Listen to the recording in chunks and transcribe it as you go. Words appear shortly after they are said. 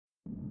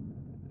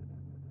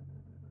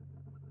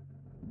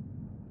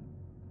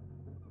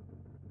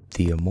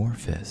The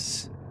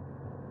Amorphous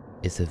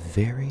is a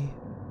very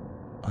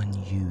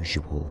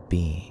unusual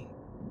being,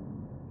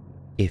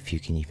 if you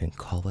can even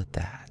call it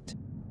that.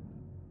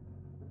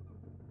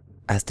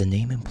 As the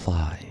name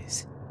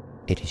implies,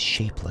 it is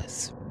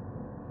shapeless,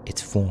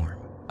 its form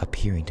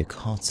appearing to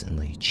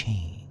constantly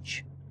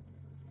change.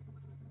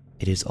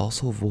 It is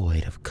also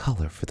void of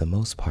color for the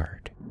most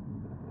part.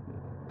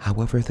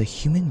 However, the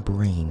human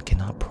brain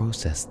cannot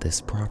process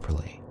this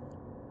properly,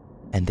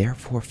 and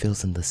therefore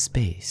fills in the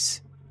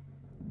space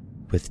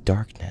with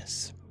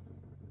darkness,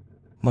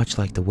 much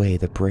like the way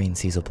the brain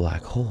sees a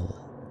black hole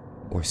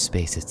or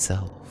space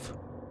itself.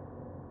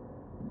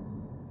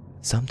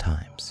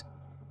 Sometimes,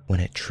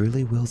 when it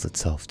truly wills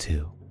itself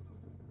to,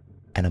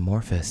 an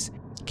amorphous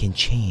can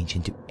change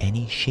into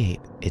any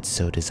shape it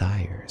so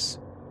desires,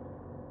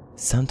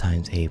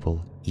 sometimes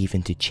able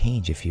even to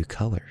change a few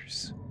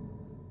colors.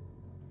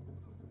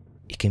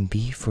 It can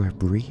be for a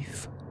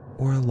brief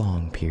or a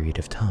long period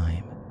of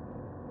time,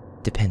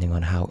 depending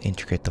on how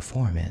intricate the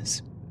form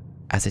is,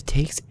 as it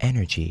takes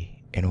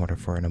energy in order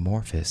for an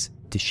amorphous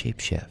to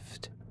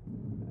shapeshift.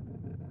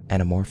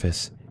 An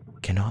amorphous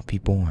cannot be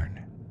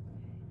born,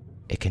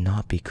 it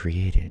cannot be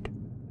created,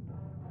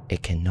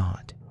 it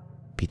cannot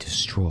be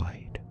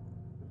destroyed,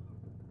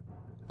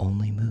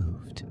 only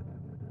moved.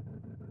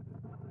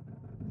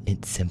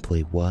 It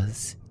simply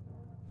was,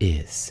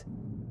 is,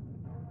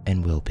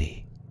 and will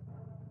be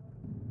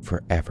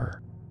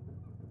forever.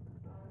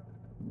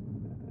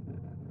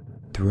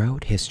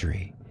 Throughout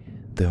history,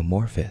 the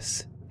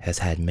Amorphous has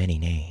had many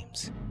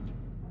names: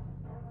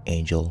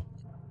 angel,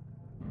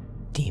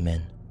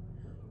 demon,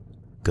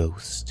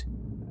 ghost,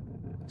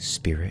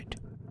 spirit,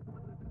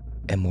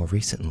 and more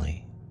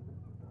recently,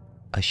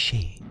 a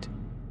shade.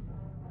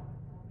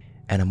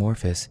 An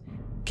amorphous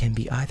can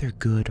be either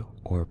good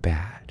or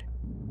bad.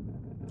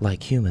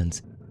 Like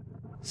humans,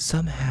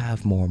 some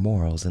have more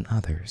morals than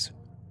others.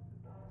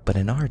 But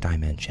in our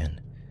dimension,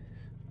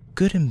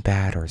 good and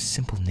bad are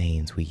simple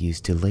names we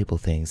use to label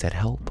things that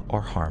help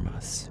or harm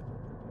us.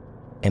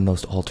 In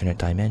most alternate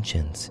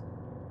dimensions,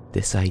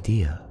 this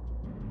idea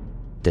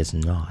does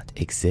not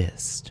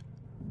exist.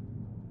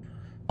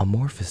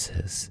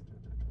 Amorphouses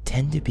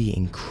tend to be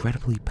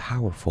incredibly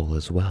powerful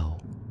as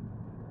well.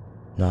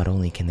 Not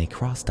only can they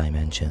cross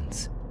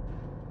dimensions,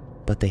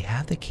 but they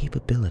have the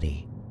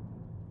capability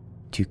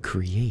to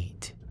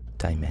create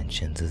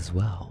dimensions as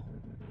well.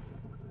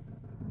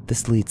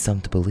 This leads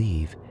some to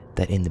believe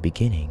that in the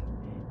beginning,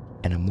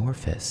 an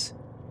amorphous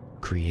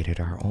created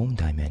our own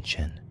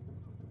dimension,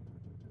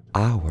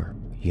 our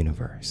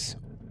universe.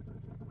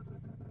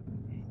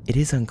 It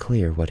is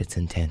unclear what its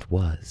intent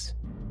was,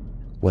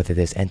 whether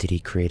this entity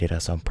created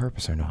us on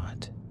purpose or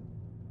not,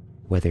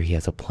 whether he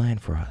has a plan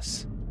for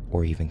us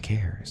or even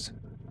cares.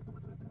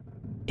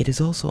 It is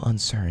also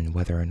uncertain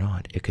whether or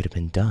not it could have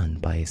been done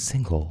by a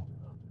single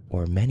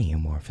or many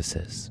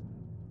amorphouses,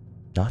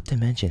 not to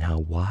mention how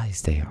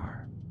wise they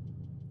are.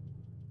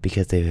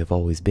 Because they have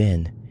always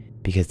been,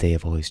 because they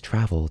have always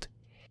traveled,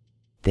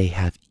 they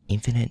have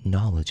infinite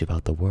knowledge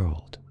about the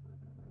world,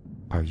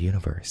 our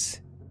universe,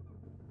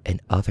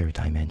 and other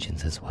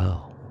dimensions as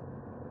well.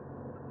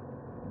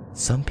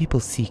 Some people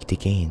seek to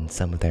gain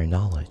some of their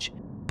knowledge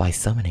by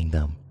summoning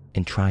them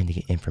and trying to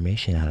get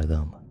information out of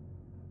them,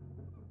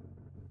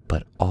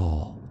 but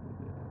all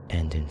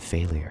end in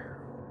failure.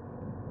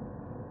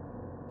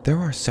 There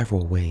are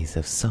several ways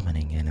of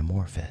summoning an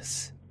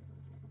amorphous.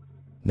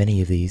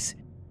 Many of these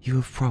you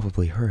have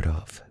probably heard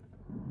of: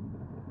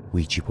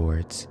 Ouija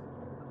boards,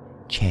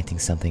 chanting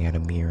something at a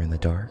mirror in the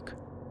dark.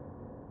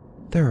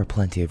 There are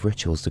plenty of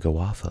rituals to go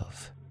off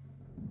of.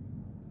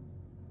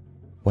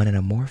 When an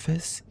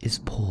amorphous is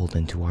pulled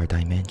into our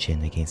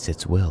dimension against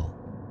its will,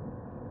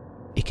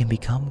 it can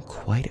become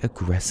quite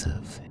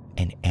aggressive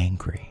and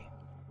angry.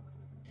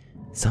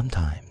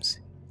 Sometimes,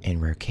 in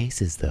rare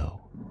cases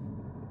though,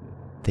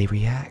 they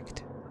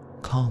react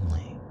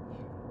calmly,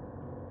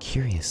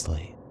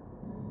 curiously.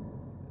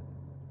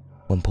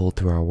 When pulled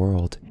through our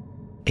world,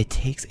 it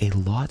takes a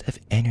lot of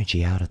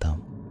energy out of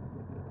them,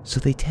 so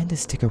they tend to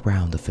stick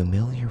around a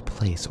familiar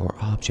place or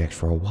object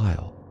for a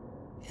while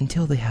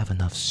until they have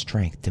enough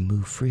strength to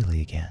move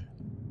freely again.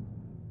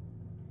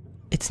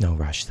 It's no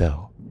rush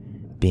though,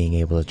 being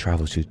able to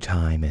travel through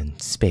time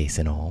and space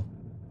and all.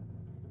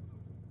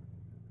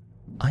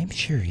 I'm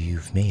sure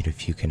you've made a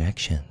few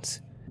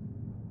connections.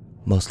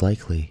 Most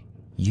likely,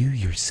 you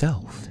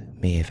yourself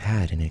may have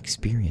had an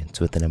experience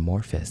with an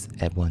amorphous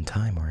at one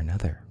time or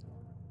another.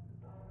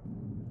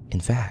 In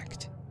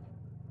fact,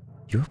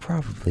 you're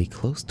probably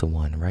close to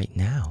one right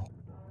now.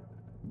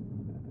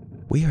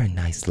 We are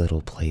nice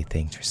little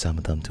playthings for some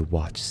of them to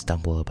watch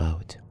stumble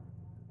about.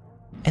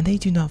 And they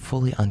do not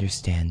fully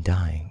understand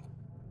dying,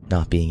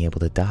 not being able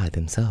to die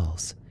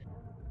themselves,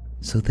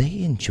 so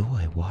they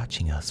enjoy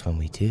watching us when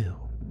we do.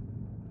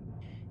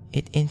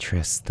 It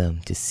interests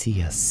them to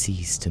see us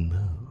cease to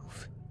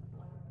move.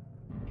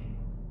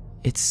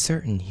 It's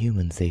certain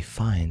humans they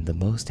find the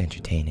most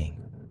entertaining,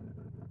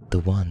 the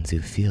ones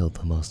who feel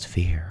the most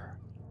fear.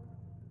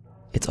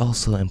 It's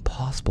also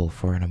impossible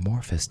for an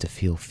amorphous to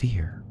feel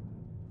fear,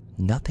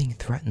 nothing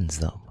threatens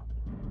them.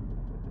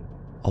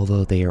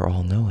 Although they are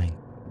all-knowing,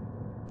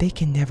 they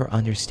can never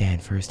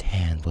understand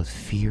firsthand what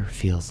fear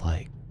feels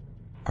like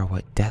or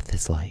what death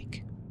is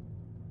like.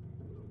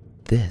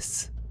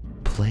 This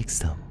plagues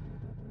them.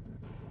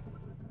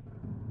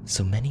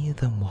 So many of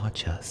them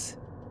watch us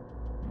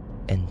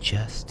and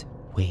just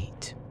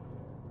wait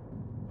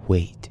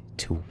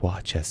to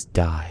watch us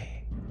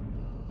die,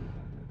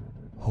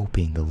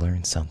 hoping to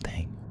learn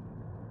something.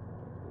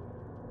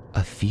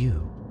 A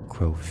few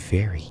grow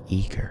very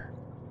eager.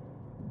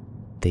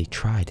 They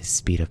try to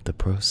speed up the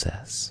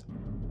process.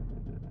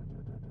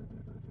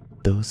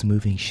 Those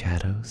moving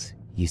shadows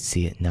you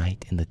see at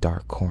night in the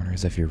dark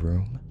corners of your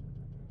room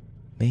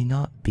may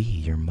not be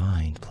your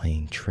mind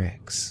playing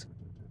tricks.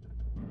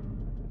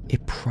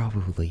 It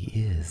probably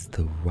is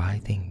the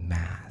writhing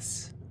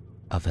mass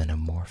of an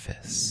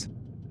Amorphous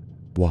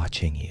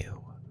watching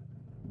you,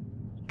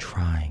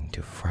 trying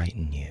to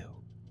frighten you,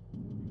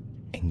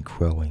 and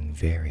growing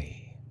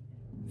very,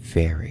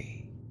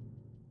 very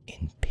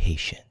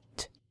impatient.